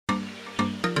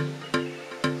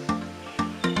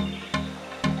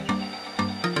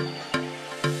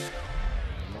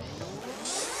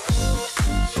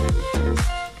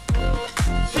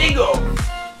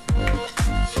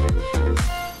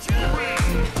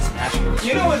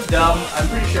You know what's dumb? I'm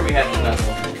pretty sure we had this map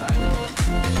multiple times.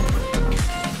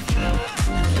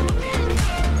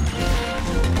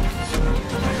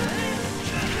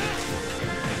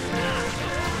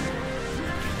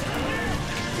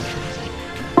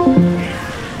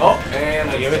 Oh, and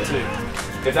I give it to.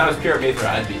 If that was pure Mithra,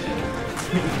 I'd be dead.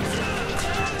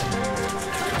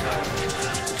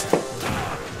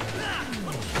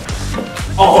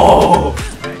 Oh!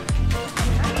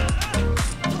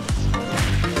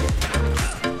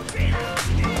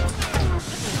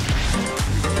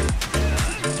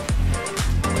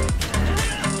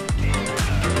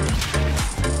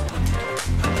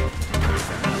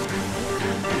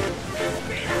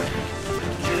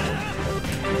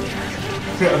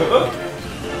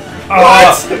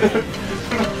 What?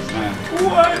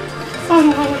 What?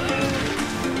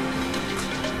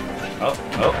 Oh,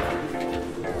 oh.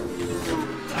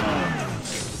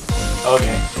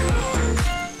 Okay.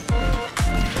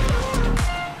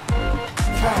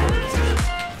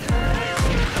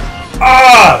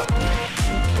 Ah!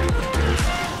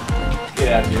 Get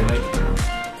out of here, Mike.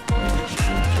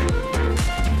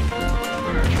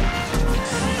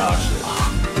 Oh shit.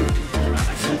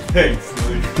 Thanks,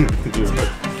 Luke.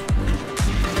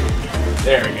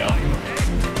 There we go.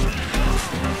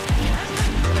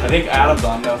 I think Adam's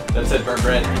on though. That said burnt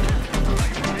bread.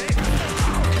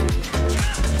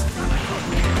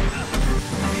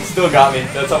 Still got me.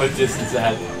 That's how much distance it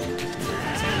had.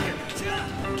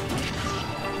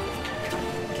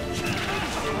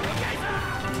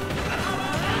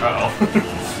 Uh-oh.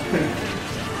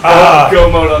 Ah! Go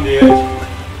mode on the edge.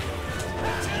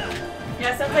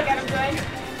 Yeah, sounds like Adam joined.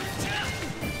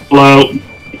 Hello.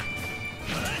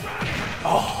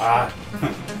 Oh.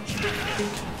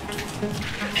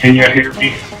 Can you hear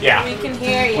me? Yeah. We can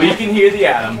hear you. We can hear the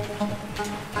Adam.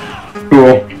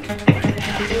 Cool.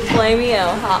 Play me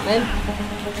out, Hotman.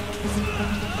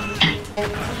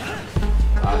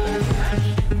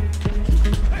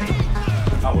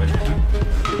 Oh, wait.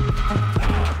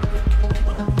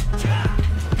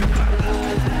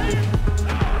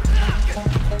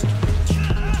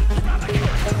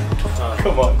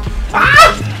 Come on.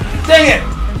 Ah! Dang it!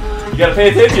 You gotta pay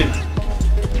attention.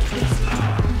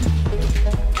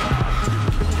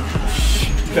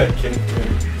 That kick.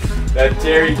 That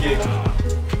Jerry kick.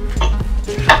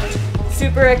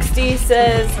 Super XD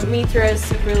says Mithra is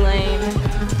super lame.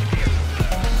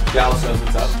 Dallas knows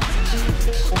what's up.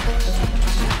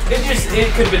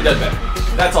 It could have been done better.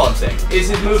 That's all I'm saying.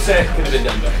 His moveset could have been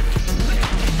done better.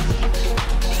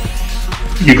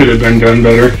 You could have been done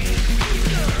better.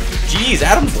 Jeez,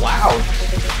 Adam's loud.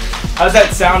 How's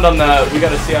that sound on the... We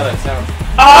gotta see how that sounds.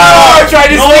 Oh! Tried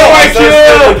to steal my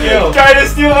kill! Tried to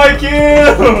steal my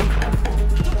kill!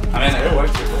 I mean, it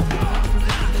worked.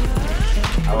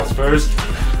 I was first.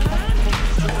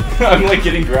 I'm like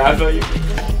getting grabbed by you.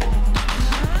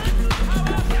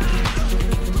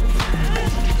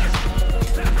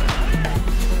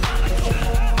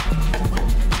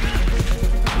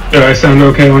 Did I sound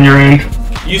okay on your end?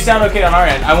 You sound okay on our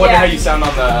end. I wonder how you sound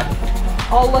on the...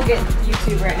 I'll look at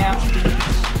YouTube right now.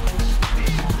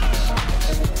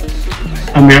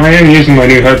 I mean, I am using my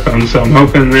new headphones, so I'm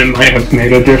hoping it might have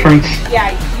made a difference.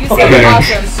 Yeah, you sound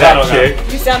awesome. That chick.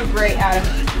 You sound great, Adam.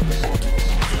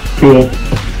 Cool.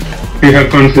 Your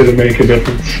headphones didn't make a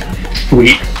difference.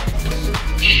 Sweet.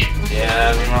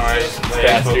 Yeah, I'm alright.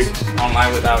 Faster.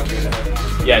 Online without doing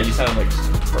that. Yeah, you sound like...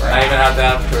 I even have to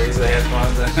have crazy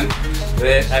headphones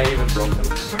and I even broke them.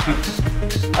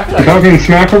 You talking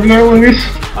smack over there, Luis?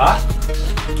 Huh?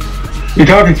 You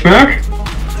talking smack?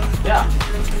 Yeah.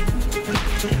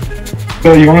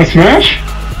 So you want to smash?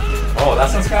 Oh, that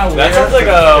sounds kind of weird. That sounds like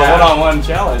a one-on-one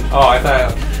challenge. Oh, I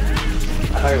thought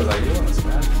it was like, you want to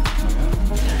smash?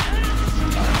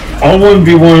 All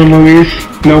 1v1, Luis.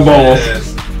 No balls.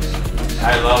 Yes.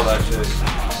 I love that shit.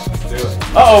 Let's do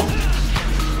it. Uh-oh!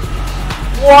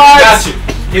 What? Got you.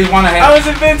 He's one ahead. I was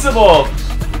invincible.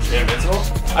 You're invincible?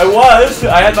 I was.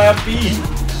 I had my up B.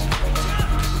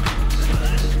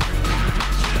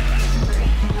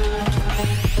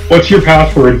 What's your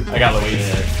password? I got Luis.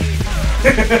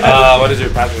 What is your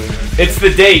password? It's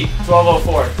the date.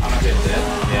 1204. I'm gonna get dead.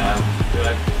 Yeah. Dude,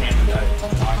 I can't die.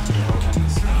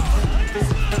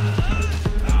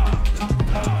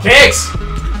 Kicks!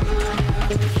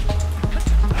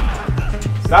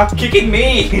 Stop kicking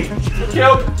me!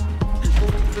 Nope.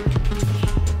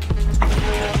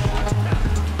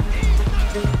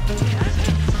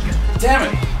 Damn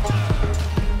it!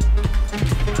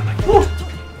 Woo.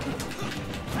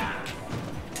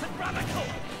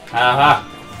 Aha!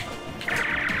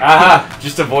 Aha!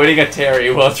 Just avoiding a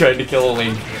Terry while trying to kill a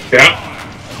Link. Yeah.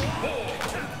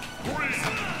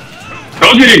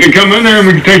 told you could come in there and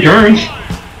we could take turns.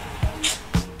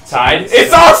 Tied.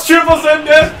 It's all triple send,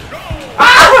 dude.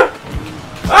 Ah!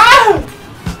 Ah!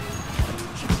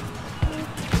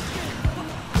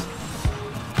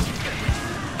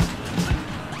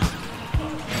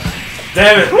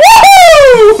 Damn it! Woo!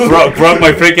 Broke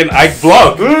my freaking. I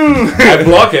block. I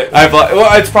block it.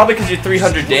 Well, it's probably because you're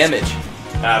 300 damage.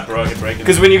 Ah, break it.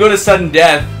 Because when you go to sudden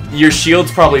death, your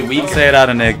shield's probably weak. Say it out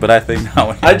of Nick, but I think that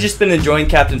one. I've just been enjoying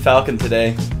Captain Falcon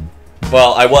today.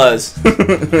 Well, I was.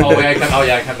 Oh yeah,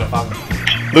 I Captain Falcon.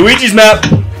 Luigi's map.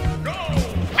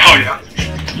 Oh yeah.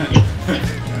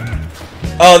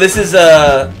 Oh, this is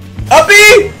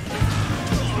uppy.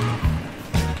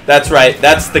 That's right.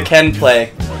 That's the Ken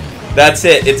play. That's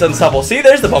it. It's unstoppable. See,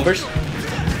 there's the bumpers.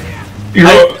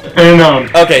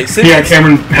 Okay. Yeah,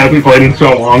 Cameron hasn't played in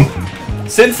so long.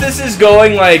 Since this is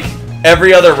going like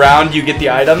every other round, you get the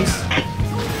items.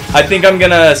 I think I'm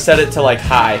gonna set it to like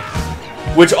high,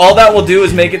 which all that will do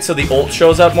is make it so the ult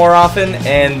shows up more often,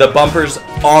 and the bumpers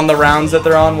on the rounds that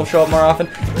they're on will show up more often.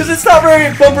 Because it's not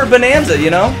very bumper bonanza, you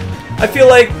know. I feel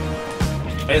like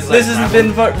this hasn't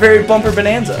been very bumper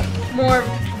bonanza. More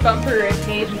bumper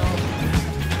occasional.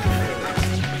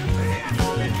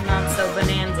 Not so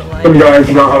bonanza-like. Some guys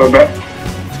do not have a bet.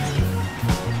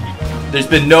 There's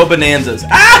been no bonanzas.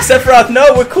 Ah, Sephiroth,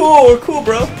 no, we're cool,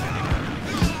 bro.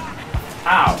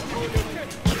 Ow.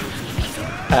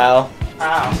 Ow.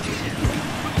 Ow.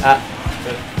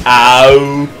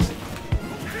 Ow.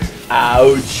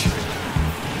 Ouch.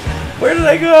 Where did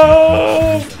I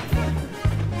go?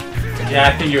 Yeah,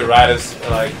 I think you're right. It's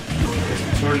like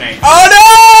it's turning. Oh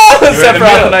no! You're in the Sephiroth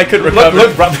middle. and I could recover.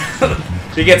 Look, bro.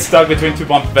 You get stuck between two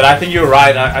bumps, but I think you're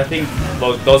right. I think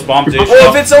those bumps.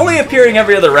 Well, if it's only appearing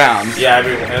every other round. Yeah,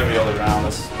 every other round.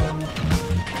 That's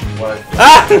what.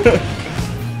 Ah!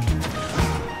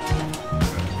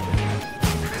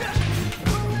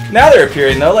 Now they're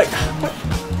appearing though. Like, what?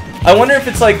 I wonder if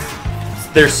it's like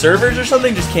their servers or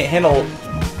something just can't handle.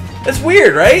 That's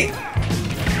weird, right?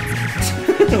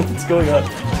 What's going on?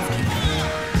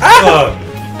 Ah!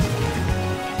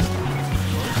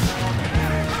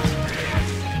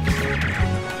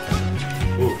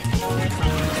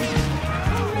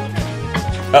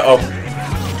 Uh-oh.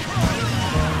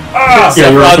 Ah! Yeah,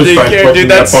 Sephiroth we're didn't care, dude.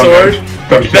 That sword.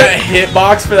 That's That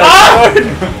hitbox for that sword.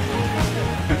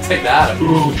 Take that.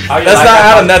 That's not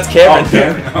Adam, that's Cameron. Oh,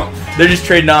 Cameron. No. They're just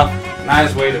trading off.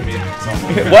 Nice way to meet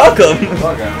someone. Welcome.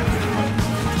 Welcome.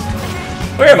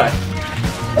 Where am I?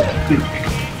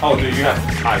 Oh, dude, you have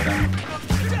eyes on me.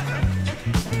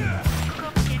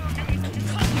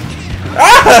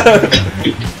 Ah!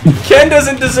 Ken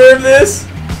doesn't deserve this.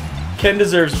 Ken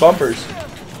deserves bumpers.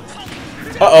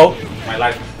 Uh-oh. My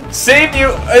life. Saved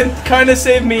you and kind of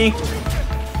saved me.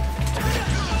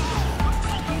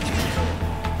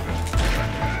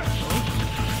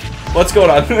 What's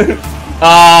going on?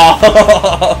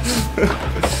 Oh.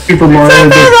 Super Mario.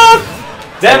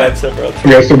 Damn it, Sephiroth.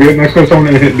 Okay, so be next to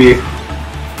someone and hit B.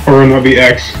 Or it'll be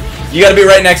X. You gotta be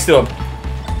right next to him.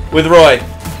 With Roy.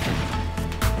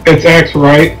 It's X,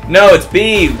 right? No, it's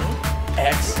B.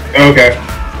 X. Okay.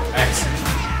 X.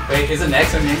 Wait, is an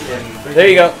X in There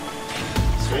you go.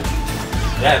 Switch?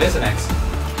 Yeah, it is an X.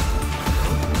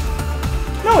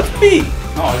 No, it's B.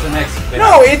 No, it's an X.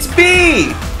 No, it's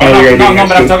B. Oh, you gotta be No, but I'm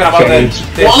next to talking about settings.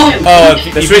 this. Oh,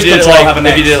 if The you Switch did it control like have an if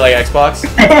you X. did it like Xbox.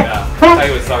 Yeah. I thought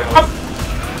he was talking about.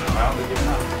 Well, they give it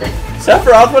up.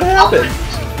 Sephiroth, what happened?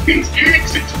 It's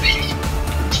X, it's B.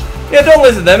 Yeah, don't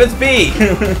listen to them. It's B.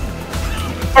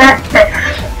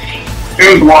 It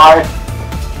was Y.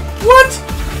 What?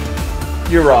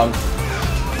 You're wrong.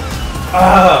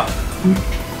 Ah.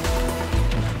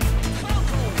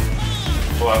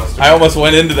 I almost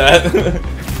went into that.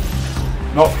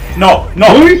 No.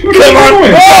 Luis, what are Come you on!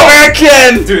 doing? Oh, man,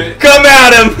 Ken! Dude. Come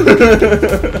at him!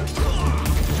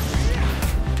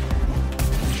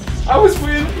 I was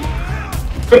winning.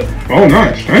 Oh,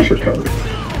 nice. Nice recovery.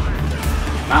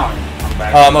 Now I'm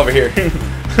back. I'm over here.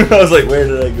 I was like, where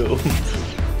did I go?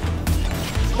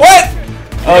 What?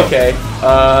 Okay.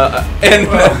 And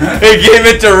it gave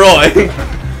it to Roy.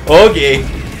 Okay.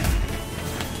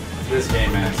 This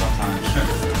game, man, sometimes.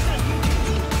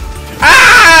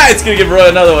 Ah! It's gonna give Roy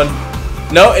another one.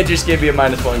 No, it just gave me a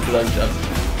 -1 because I'm jumped.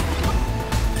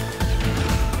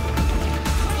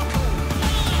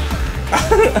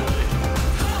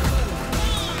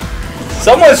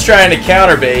 Someone's trying to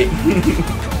counterbait.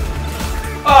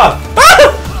 Ah!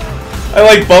 I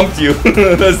like bumped you.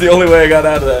 That's the only way I got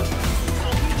out of that.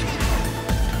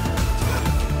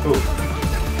 Ooh.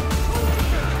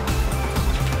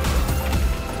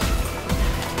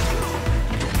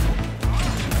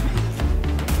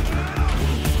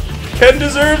 Ken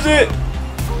deserves it.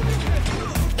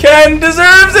 Ken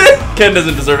deserves it. Ken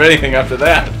doesn't deserve anything after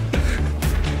that.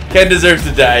 Ken deserves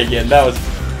to die again. That was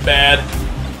bad.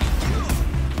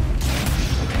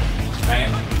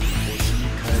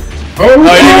 Oh, Oh,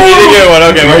 you did a good one.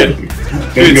 Okay, we're good.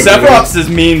 Dude, good. Sephiroth is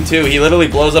mean too. He literally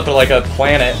blows up like a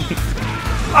planet.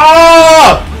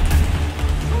 Oh!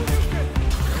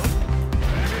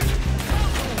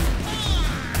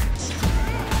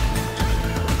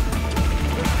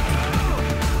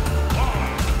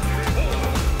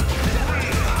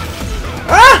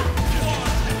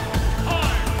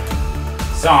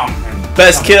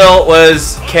 Best kill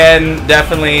was Ken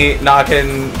definitely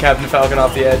knocking Captain Falcon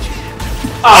off the edge.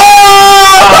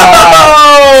 Oh!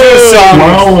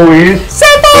 Wow, Luis.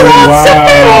 Wow.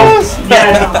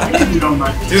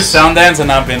 Dude, Sundance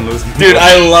and I've been losing. Dude,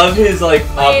 I love his like.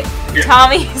 Wait,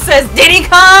 Tommy says Diddy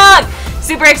Kong.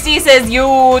 Super XD says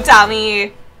you,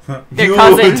 Tommy. They're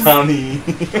cousins. Tommy.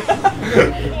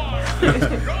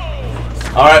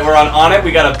 All right, we're on it.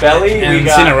 We got a belly. And we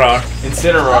got Incineroar.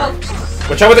 Incineroar.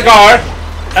 Watch out with the car.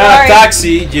 Sorry.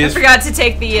 Taxi. I Just. forgot to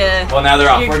take the. Well, now they're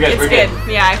off. We're good. It's We're good.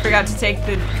 Yeah, I forgot to take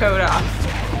the code off.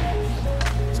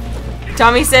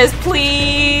 Tommy says,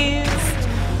 please.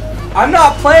 I'm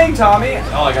not playing, Tommy.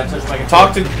 Oh, I got to touch my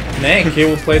Talk to Nick. He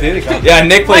will play Diddy Kong. Yeah,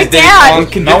 Nick plays My Diddy dad. Kong.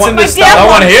 Convince him my to dad stop. No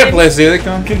one logged here in. plays Diddy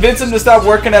Kong. Convince him to stop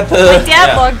working at the. My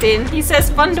dad logged in. He says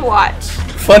fun to watch.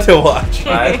 Fun to watch.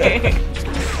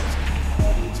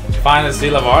 Find a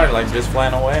seal of art, like just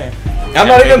flying away. I'm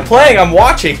not even playing. I'm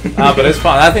watching. But it's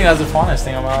fun. I think that's the funnest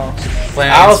thing about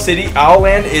playing. Owl City, Owl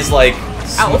Land is like.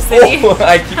 Owl City.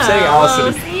 I keep saying Owl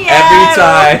City Seattle. every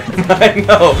time. I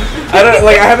know. I don't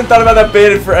like. I haven't thought about that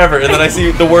band in forever, and then I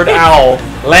see the word owl.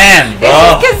 Land.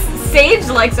 Oh. It's because Sage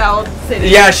likes Owl City.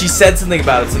 Yeah, she said something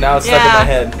about it, so now it's stuck in my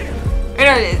head. I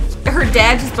know. Her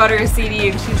dad just bought her a CD,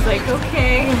 and she's like,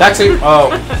 okay. Taxi. Oh.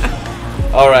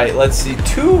 All right, let's see.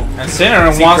 And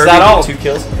Sinner See wants Kirby that get all. 2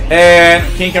 kills. And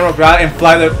King can rock right and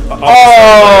fly the.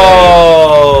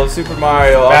 Oh, Super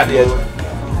Mario off Bad the edge. move.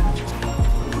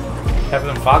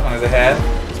 Captain Falcon is ahead.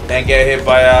 Then get hit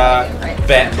by a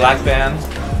black band.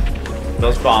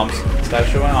 Those bombs start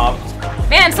showing up.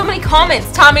 Man, so many comments.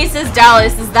 Tommy says,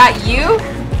 Dallas, is that you?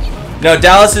 No,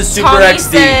 Dallas is Super Tommy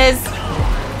XD. says,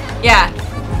 yeah.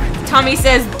 Tommy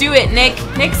says, do it, Nick.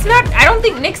 Nick's not, I don't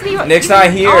think Nick's even Nick's not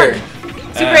here. on.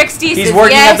 Super XD He's says,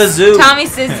 working yes. at the zoo. Tommy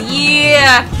says,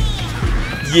 yeah.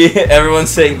 Yeah, everyone's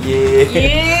saying yeah.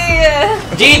 Yeah.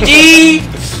 GG!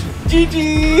 GG!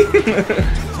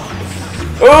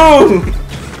 Ooh!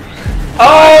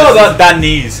 Oh, that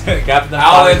knees. Captain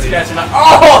Alan's Falcon. catching up.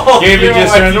 Oh! Kirby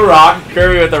just turned the rock.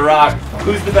 Kirby with the rock.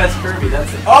 Who's the best Kirby?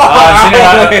 That's it.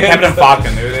 Oh! Captain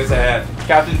Falcon, dude, is ahead.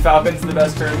 Captain Falcon's the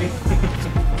best Kirby.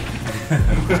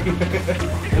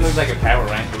 It looks like a Power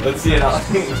Ranger. Let's see it on.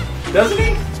 Doesn't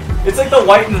he? It's like the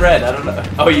white and red. I don't know.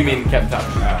 Oh, you mean Captain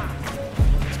Falcon? Yeah.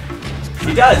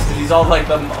 He does, because he's all like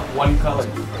the one color.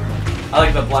 I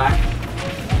like the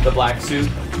black suit.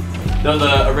 No,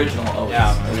 the original. Oh,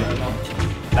 Yeah, original.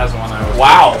 That's the one I was.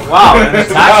 Wow.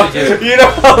 It's actually just- You know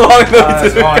how long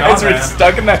those going guys on, were man.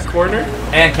 stuck in that corner?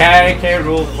 And K.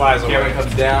 Rule flies away. Camera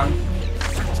comes down.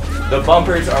 The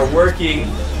bumpers are working.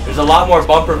 There's a lot more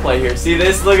bumper play here. See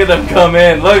this? Look at them come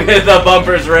in. Look at the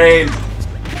bumpers rain.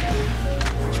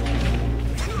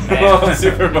 Oh,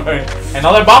 Super Mario.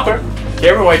 Another bumper.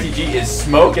 Camera YTG is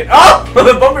smoking. Oh!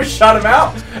 The bumper shot him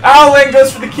out. Alan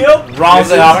goes for the kill. Rounds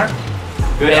the hammer.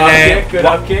 Good And up then- kick. Good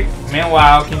up kick.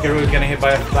 Meanwhile, King Karoo is getting hit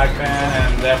by a black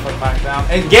fan and therefore back down.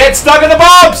 And get stuck in the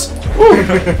bumps!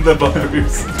 The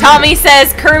bumpers. Tommy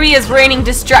says, Kirby is raining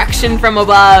destruction from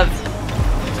above.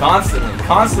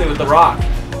 Constantly with the rock.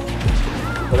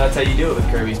 But that's how you do it with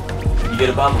Kirby. You get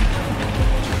above him.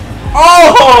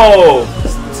 Oh!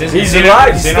 He's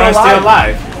alive. He's Sinner is still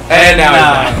alive. And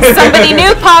now he's not. Somebody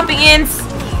new popping in.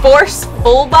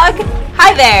 Forceful Bug.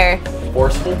 Hi there.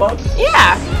 Forceful bug?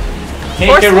 Yeah. King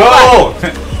Forceful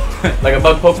Karoo! Like a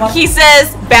bug Pokemon? He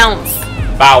says, bounce.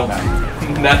 Bow.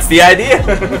 That's the idea.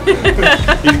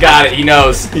 He's got it. He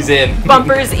knows. He's in.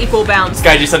 Bumpers equal bounce. This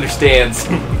guy just understands.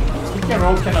 King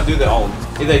Karoo cannot do the all.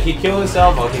 Either he kill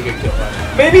himself or he get killed by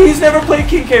him. Maybe he's never played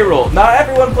King K. Rool. Not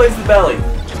everyone plays the belly.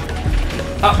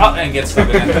 And gets stuck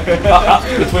in it.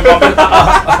 Between bumpers.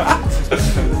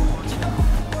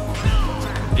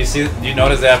 You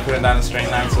notice that I put it down a straight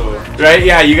line, so. Right?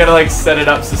 Yeah, you gotta like set it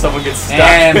up so someone gets stuck.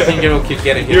 And King Karoo can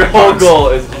get it. Your whole goal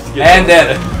is just to get And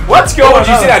then. What's going on?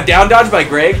 Did you see that down dodge by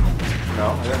Greg?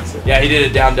 No, I didn't see it. Yeah, he did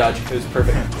a down dodge. It was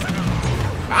perfect.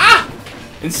 Ah!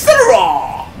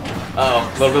 Incineroar! Uh-oh,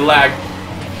 a little bit of lag.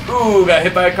 Ooh, got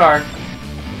hit by a car.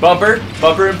 Bumper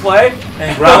in play.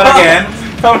 And grab it again.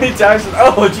 How many times?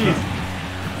 Oh, jeez.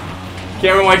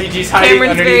 Cameron YTG's hiding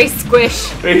Cameron's very underneath. squish.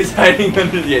 He's hiding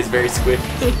under. Yeah, he's very squish.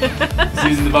 He's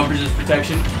using the bumpers as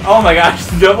protection. Oh my gosh,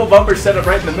 double bumper set up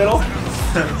right in the middle.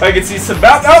 I can see some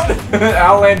bounce. Oh!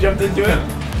 Owlland jumped into it.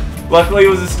 Luckily, it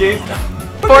was escaped.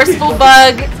 Forceful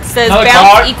Bug says Another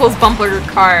bounce car? equals bumper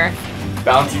car.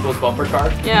 Bounce equals bumper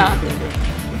car. Yeah.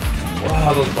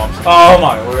 Wow, those bumps. Oh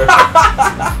my word.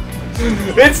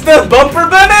 It's the bumper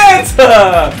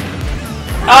bonanza!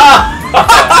 Ah!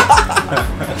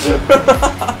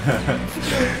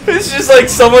 It's just like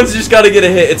someone's just got to get a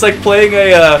hit. It's like playing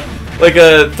a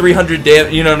 300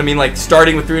 damage. You know what I mean? Like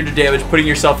starting with 300 damage, putting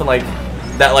yourself in like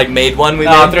that like made one. We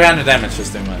No, made. 300 damage is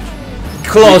too much.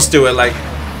 Close to it, like.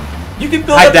 You can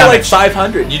build High up to like damage.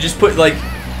 500. You just put like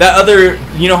that other.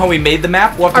 You know how we made the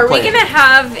map? We'll have to Are we play it. gonna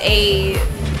have a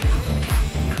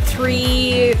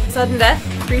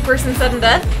 3-person sudden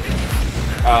death?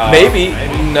 Maybe.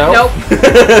 No. Nope.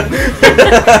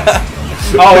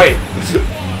 Oh wait.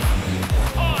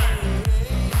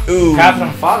 Ooh.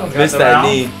 Captain Falcon Missed that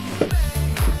knee.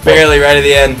 Barely right at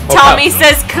the end. Tommy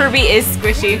says Kirby is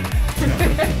squishy.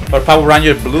 Or Power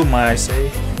Ranger Blue, might I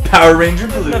say? Power Ranger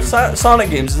Blue. Sonic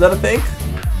games. Is that a thing?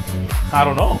 I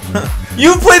don't know.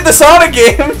 You've played the Sonic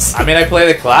games. I mean, I play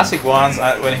the classic ones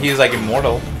when he's like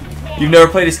immortal. You've never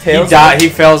played his He Tails? died. He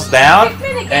falls down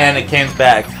and it came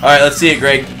back. All right, let's see it,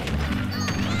 Greg.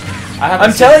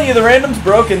 I'm seen- telling you, the random's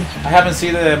broken. I haven't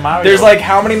seen the Mario. There's like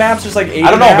how many maps? There's like 8.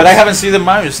 I don't know, but I haven't seen the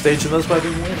Mario stage, and that's what I've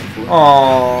been waiting for.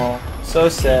 Oh, so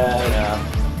sad. Yeah.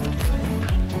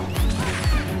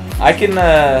 I can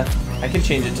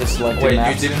change it to selected Wait,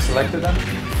 maps. you didn't select it then?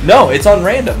 No, it's on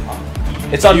random.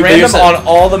 It's on You- but random you said- on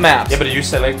all the maps. Yeah, but you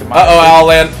selected Mario.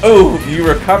 Owlland. Oh, you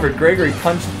recovered. Gregory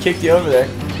kicked you over there.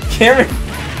 Cameron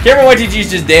YTG's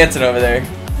just dancing over there.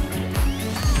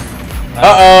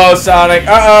 Uh-oh, Sonic.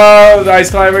 Uh-oh, the Ice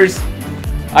Climbers.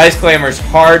 Ice Climbers,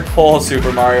 hard pull,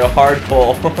 Super Mario, hard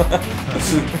pull.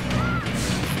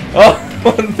 Oh,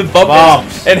 the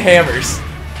bumpers and hammers.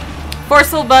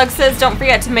 Forceful Bug says don't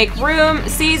forget to make room.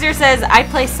 Caesar says I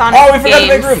play Sonic Oh, we forgot to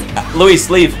make games. room. Luis,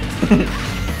 leave.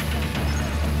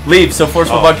 Leave so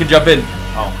Forceful Bug can jump in.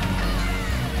 Oh.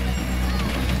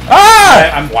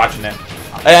 Ah! I'm watching it.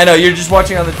 I know, you're just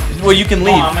watching on the... Well, you can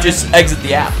leave. I'm in Just exit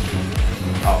the app.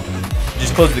 Oh.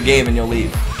 Just close the game and you'll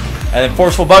leave. And then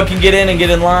Forceful Bug can get in and get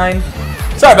in line.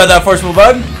 Sorry about that, Forceful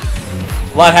Bug.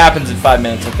 A lot happens in 5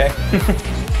 minutes, okay?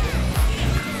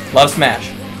 A lot of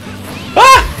Smash.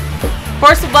 Ah!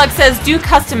 Forceful Bug says do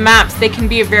custom maps. They can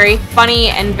be very funny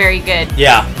and very good.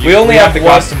 Yeah. We only have the one.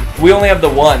 custom. We only have the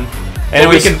one. And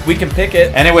we can pick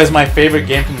it. Anyways, my favorite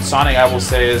game from Sonic, I will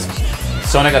say, is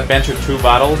Sonic Adventure 2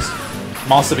 Battles.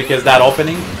 Mostly because that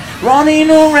opening. Running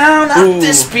around at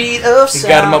the speed of sound. He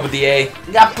got him up with the A.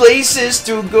 Got places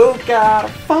to go, gotta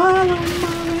follow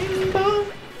my rainbow.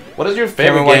 What is your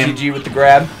favorite Cameron game? YTG with the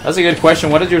grab. That's a good question.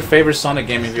 What is your favorite Sonic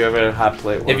game if you ever have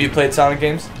played one? If you played Sonic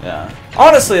games? Yeah.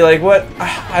 Honestly, like what?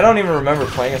 I don't even remember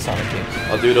playing a Sonic game.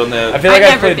 I'll do it on the... I feel like I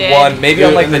never played did. one. Maybe Dude,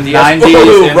 on like in the the DS. 90s,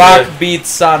 Ooh, in Rock the- beats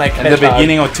Sonic. In the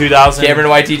beginning of 2000. Cameron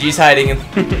YTG's hiding.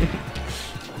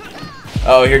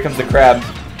 Oh, here comes the crab.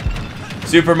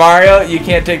 Super Mario, you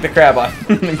can't take the crab on.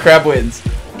 Crab wins.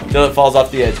 Till it falls off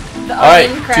the edge. The Alright,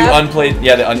 onion crab? 2 unplayed.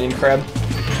 Yeah, the onion crab.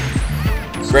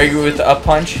 Gregory with the up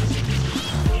punch.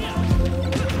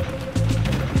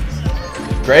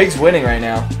 Greg's winning right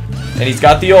now. And he's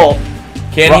got the ult.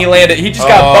 Can he land it? He just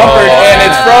got bumpered and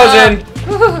it's frozen.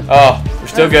 Oh, we're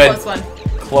still good. Close one.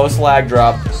 Close lag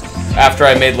drop. After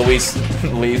I made Luis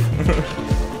leave.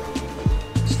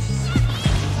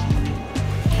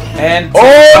 And...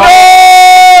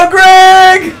 Oh no,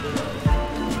 Greg!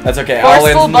 That's okay. I'll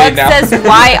Forceful land Bug lead now. says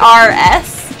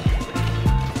YRS.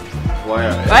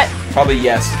 What? Probably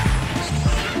yes.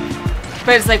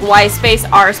 But it's like Y space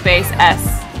R space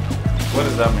S. What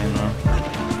does that mean, though?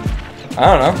 I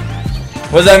don't know.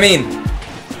 What does that mean?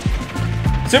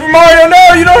 Super Mario,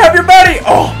 no! You don't have your buddy!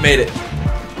 Oh, made it.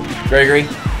 Gregory.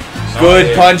 Good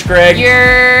yeah. punch, Greg.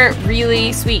 You're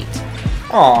really sweet.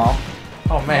 Aw.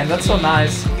 Oh man, that's so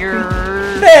nice. You're...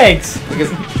 Thanks.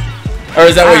 Because, or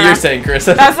is that what you're saying, Chris?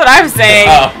 That's what I'm saying.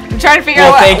 Oh. I'm trying to figure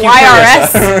Well, out thank what you,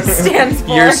 YRS Carissa. stands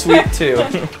for. You're sweet too.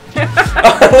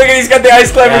 Oh, look at he's got the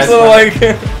ice climbers Yeah, little like.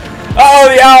 Oh,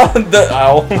 the owl. The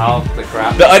owl. Oh, the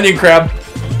crap. The onion crab.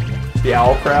 The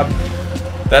owl crab.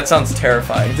 That sounds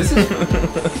terrifying. This is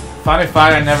funny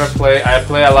fact. I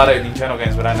play a lot of Nintendo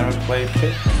games, but I never played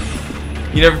Pikmin.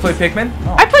 You never played Pikmin?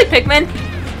 I played Pikmin.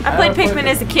 I played never Pikmin played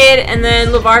as a kid, and then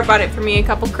LeVar bought it for me a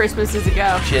couple Christmases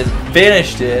ago. She has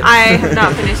finished it. I have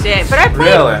not finished it, but I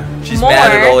played Really? She's more.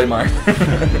 mad at Olimar.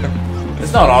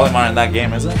 It's not Olimar in that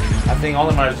game, is it? I think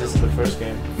Olimar is just in the first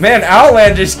game. Man,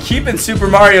 Owlland just keeping Super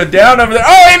Mario down over there.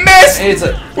 Oh, he missed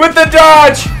with the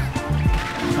dodge.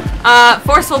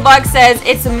 Forceful Bug says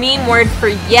it's a meme word for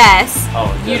yes.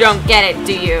 Oh, you don't get it,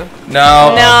 do you?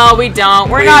 No. No, we don't.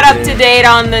 We're not up to date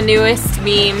on the newest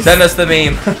memes. Send us the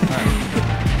meme.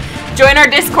 Join our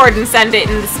Discord and send it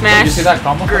in the Smash Did you see that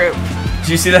combo? group. Did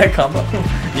you see that combo?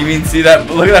 You mean see that?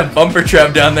 Look at that bumper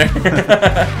trap down there.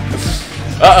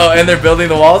 Uh-oh, and they're building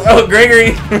the walls. Oh,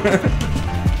 Gregory.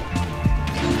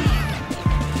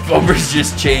 Bumpers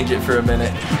just change it for a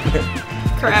minute.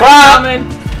 Crap coming.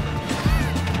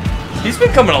 He's been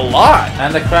coming a lot.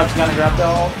 And the crab's gonna grab the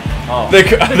ult. Oh. The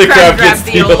crab gets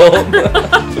the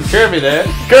ult. Kirby did.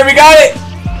 Kirby got it.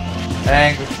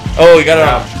 And Oh, he got it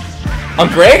on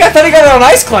Greg? I thought he got it on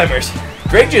Ice Climbers.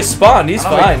 Greg just spawned. He's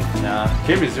fine. Nah,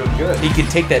 Kirby's doing good. He can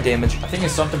take that damage. I think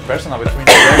it's something personal between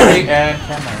Kirby and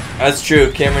Cameron. That's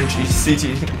true. Cameron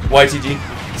CT, YTG,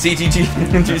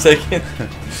 CTG, 2 seconds.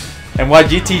 And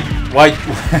YGT,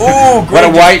 Ooh, what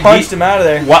a Greg punched him out of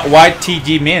there. What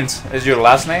YTG means? Is your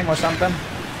last name or something?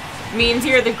 Means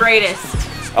you're the greatest.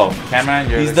 Oh, Cameron,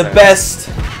 you're He's the best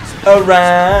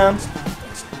around.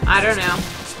 I don't know.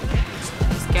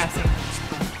 Just guessing.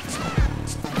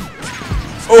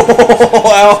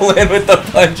 Oh, Owlland with the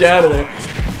punch out of there.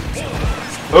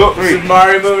 Oh, Super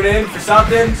Mario moving in for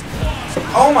something.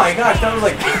 Oh my gosh, that was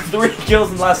like 3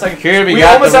 kills in the last second. Kirby We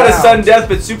almost had a sudden death,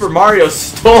 but Super Mario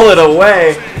stole it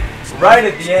away right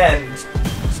at the end.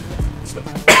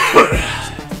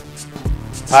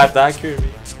 Type that Kirby.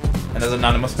 And there's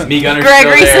anonymous. Me Gunner's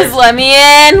Gregory still there. says, let me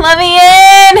in, let me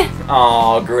in.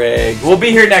 Aw, Greg. We'll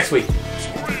be here next week.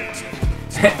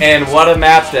 And what a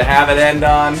map to have it end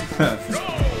on.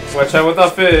 Watch out with the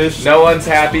fish. No one's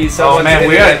happy. Someone's man,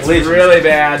 we it's are really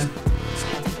bad.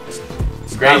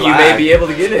 Greg, you may lag. be able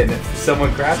to get in if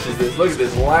someone crashes this. Look at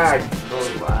this lag.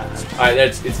 Alright,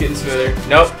 it's getting smoother.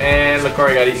 Nope, and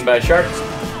LaCory got eaten by a shark.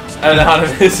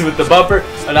 Anonymous with the bumper.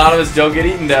 Anonymous, don't get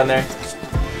eaten down there.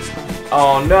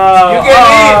 Oh no! You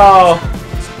get eaten!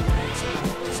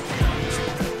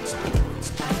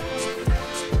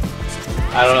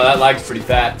 I don't know, that lag's pretty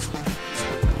fat.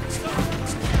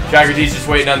 Shocker D's just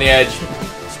waiting on the edge.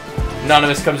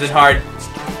 Anonymous comes in hard.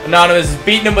 Anonymous is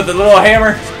beating him with a little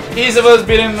hammer. He's supposed to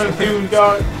be in the Doom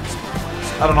Guard.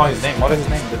 I don't know his name. What is his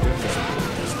name? The Doom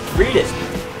Guard. Read it.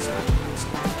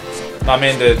 I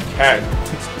mean the character.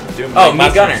 Doom. Oh, like, Me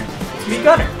master. Gunner. It's Me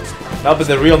Gunner. No, but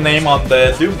the real name on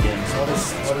the Doom game. What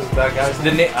is that guy's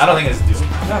The name? I don't think it's Doom.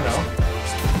 I don't know.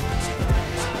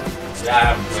 Yeah, I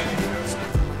haven't played it.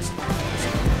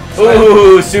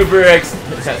 Ooh, Super X.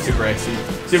 It's not Super XC.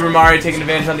 Super Mario taking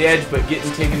advantage on the edge, but getting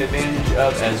taken advantage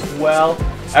of as well.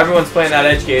 Everyone's playing that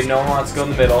edge game. No one wants to go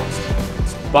in the middle.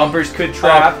 Bumpers could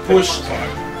trap. Push.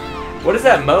 What is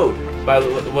that mode?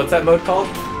 What's that mode called?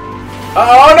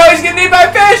 Oh no, he's getting eaten by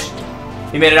a fish!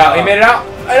 He made it out. He made it out.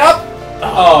 Right up.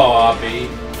 Oh, Abby.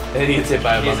 And he gets hit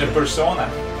by a He's bumper. a persona.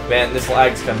 Man, this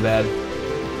lag's kind of bad.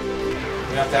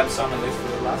 We have to have some at least for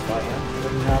the last fight. Yeah? We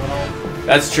didn't have it all.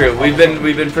 That's true. We've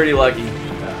been pretty lucky.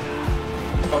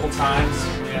 Yeah. A couple times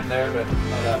here and there, but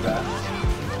not that bad.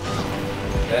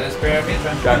 That is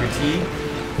Barelymakinrent. Shocker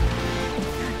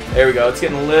T. There we go. It's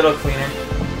getting a little cleaner.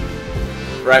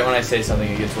 Right when I say something,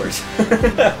 it gets worse.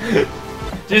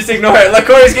 Just ignore it.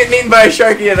 LaCour's getting eaten by a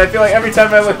shark again. I feel like every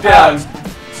time I look down,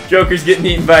 Joker's getting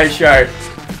eaten by a shark.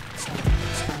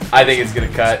 I think it's gonna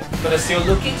cut. But it's still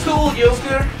looking cool,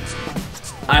 Joker.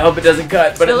 I hope it doesn't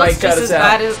cut, but It it might looks cut just us as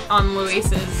bad out. as on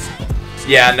Luis's.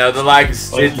 Yeah, no, the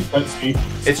lag's Like, you can't see.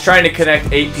 it's trying to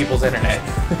connect 8 people's internet.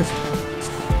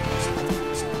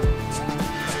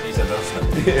 He said that's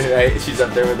Right? She's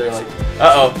up there with her like,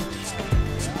 uh-oh.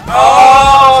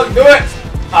 Oh, do it!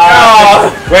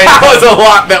 Oh, wait. that was a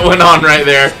lot that went on right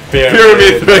there.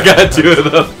 Pyramid got 2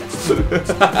 of them.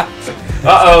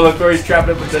 Uh-oh, LaCour's trapped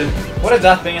up with the... What is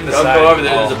that thing in the Don't side? go over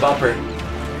there, Oh. there's a bumper.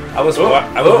 I was Oh,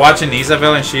 I was watching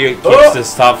Isabel and she keeps Oh. the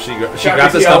stuff. She Shocker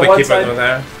grabs the T stuff on and one keeps side. it over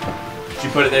there. She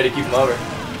put it there to keep him over.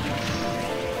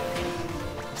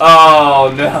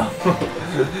 Oh no.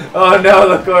 Oh no,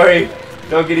 LaCour.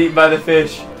 Don't get eaten by the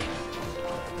fish.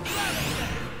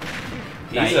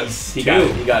 Nice. He got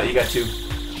it. He got it. He got 2.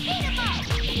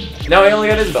 No, he only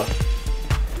got Isabel.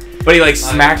 But he like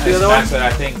smacked the other one? It,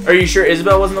 I think. Are you sure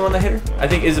Isabel wasn't the one that hit her? I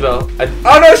think Isabel.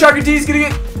 Oh no, Shocker T's gonna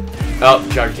get... Oh,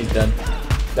 Shocker T's done.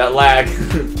 That lag.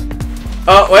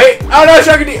 Oh, wait. Oh no,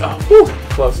 Shocker T. Oh, whew.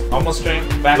 Close. Almost straight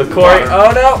back to the LaCour. water.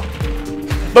 Oh no.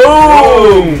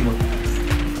 Boom.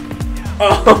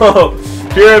 Oh.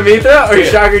 Pyramithra or Yeah.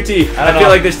 Shocker T? I don't feel know.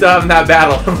 like they're still having that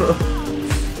battle.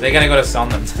 They're gonna go to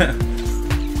Sunland.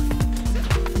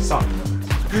 Sunland.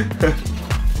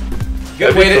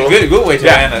 Good way to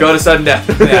end it. Go to sudden death.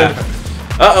 Yeah.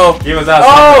 Uh-oh. He was out.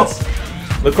 Oh!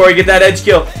 LaCory, get that edge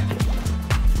kill.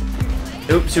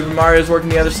 Oops, Super Mario's working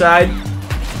the other side.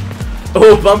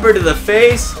 Oh, bumper to the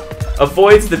face.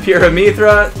 Avoids the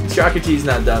Pyramithra. Shocker T's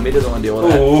not dumb. He doesn't want to deal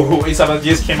with that. Ooh, Isabel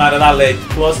just came out of that leg.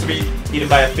 Close to be eaten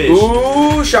by a fish.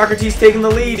 Ooh, Shocker T's taking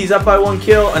the lead. He's up by 1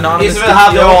 kill. Anonymous Isabel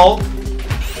have the ult.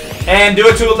 And do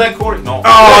it to LaCory. No.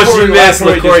 Oh, LaCory, she missed.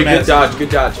 LaCory LaCory, just good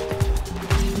dodge.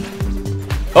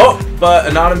 Oh, but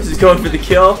Anonymous is going for the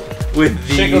kill with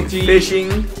the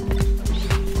fishing.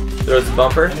 Throws the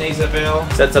bumper. And Isabel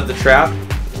Sets up the trap.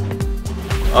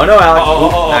 Oh no, Alex.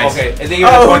 Nice. Okay. And then give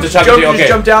it the point to Shocker T. Okay. Just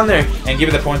jump down there. And give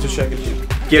it the point to Shocker T.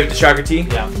 Give it to Shocker T.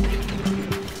 Yeah.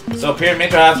 So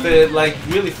Pyramid has to like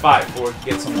really fight for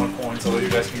get some more points, so you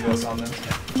guys can go on them.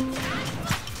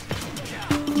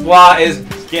 Why is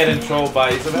getting trolled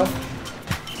by Isabel?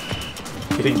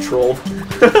 Getting trolled.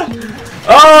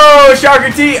 Oh,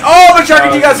 Shocker T. Oh, but Shocker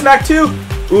T got smacked too.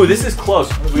 Ooh, this is close.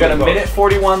 We got a minute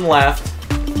 41 left.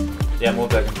 Yeah, move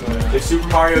that controller. If Super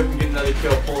Mario can get another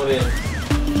kill, pull it in.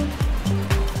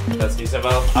 That's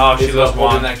Isabel. Oh, she lost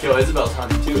one. That kill. Isabel's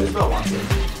hunting too. Isabel wants it.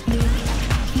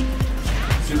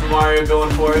 Super Mario going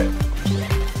for it.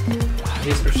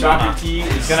 He's for Shocker T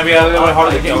is gonna be a little bit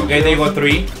harder to kill. Okay, they go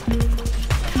 3.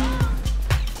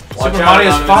 Watch Super out,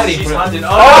 Mario's Anonymous. fighting. She's hunting.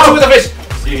 Oh, she with the fish.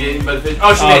 She getting by the fish.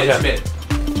 Oh, she made it. She made it.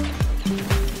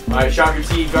 Alright, Shocker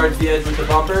T guards the edge with the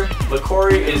bumper.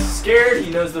 LaCory is scared.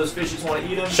 He knows those fishes want to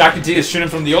eat him. Shocker T is shooting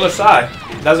from the other side.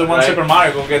 Doesn't want Super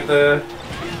Mario go get the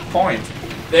point.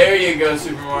 There you go,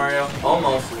 Super Mario.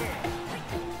 Almost.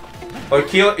 Or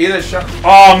kill either shot.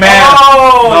 Oh man!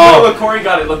 Oh no, LaCory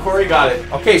got it. LaCory got it.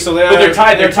 Okay, so But they're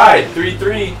tied. They're tied.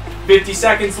 3-3. 50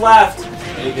 seconds left.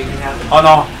 Anything can happen. Oh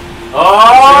no!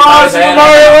 Oh, Super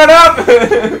Mario went up.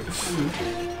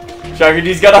 Shocker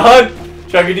T's got a hug.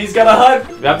 Shocker T's got a hug.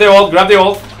 Grab the ult. Grab the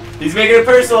ult. He's making it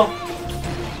personal.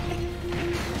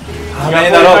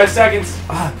 Man, 45 seconds.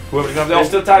 Whoever grabbed the They're ult.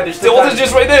 still tied. They're The still ult tied. is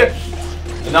just right there.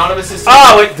 Anonymous is.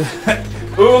 Ah, wait.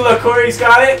 Ooh, LaCory's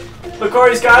got it.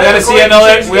 LaCory's got it. We're gonna see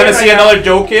another. We're gonna see another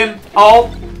Jokin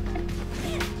ult.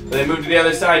 They move to the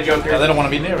other side, Joker. Yeah, they don't want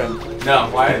to be near him. No,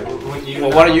 why? When you,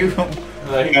 Well, what are you?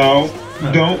 Like, No.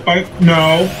 Don't fight.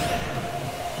 No.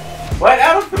 what,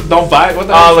 Adam? Don't bite. What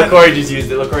the? Oh, LaCory just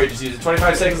used it. LaCory just used it.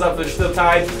 25 seconds left. They're still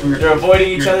tied. They're avoiding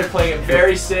each other, playing it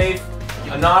very safe.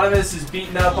 Anonymous is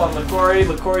beating up on LaCory.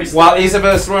 LaCory's. While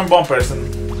Isabel is throwing bumpers and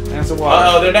answer water.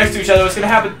 Uh oh, they're next to each other. What's gonna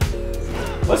happen?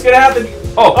 What's gonna happen?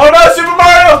 Oh. Oh no, Super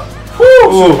Mario! Woo!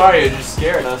 Ooh. Super Mario just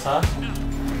scaring us, huh?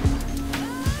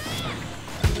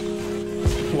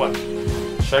 What?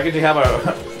 Should you have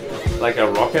a like a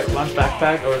rocket launch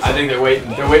backpack or something? I think they're waiting.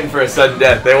 They're waiting for a sudden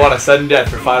death. They want a sudden death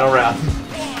for final round.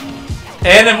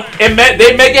 And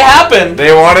they make it happen.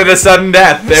 They wanted a sudden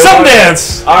death.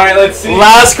 Sundance. All right, let's see.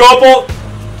 Last couple.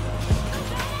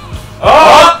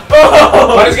 Oh!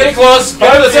 But it's getting close.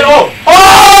 Oh!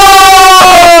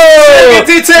 Shocker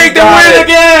T take the win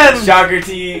again. Shocker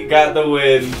T got the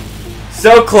win.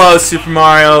 So close, Super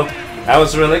Mario. That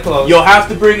was really close. You'll have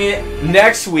to bring it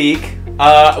next week.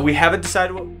 We haven't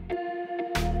decided what.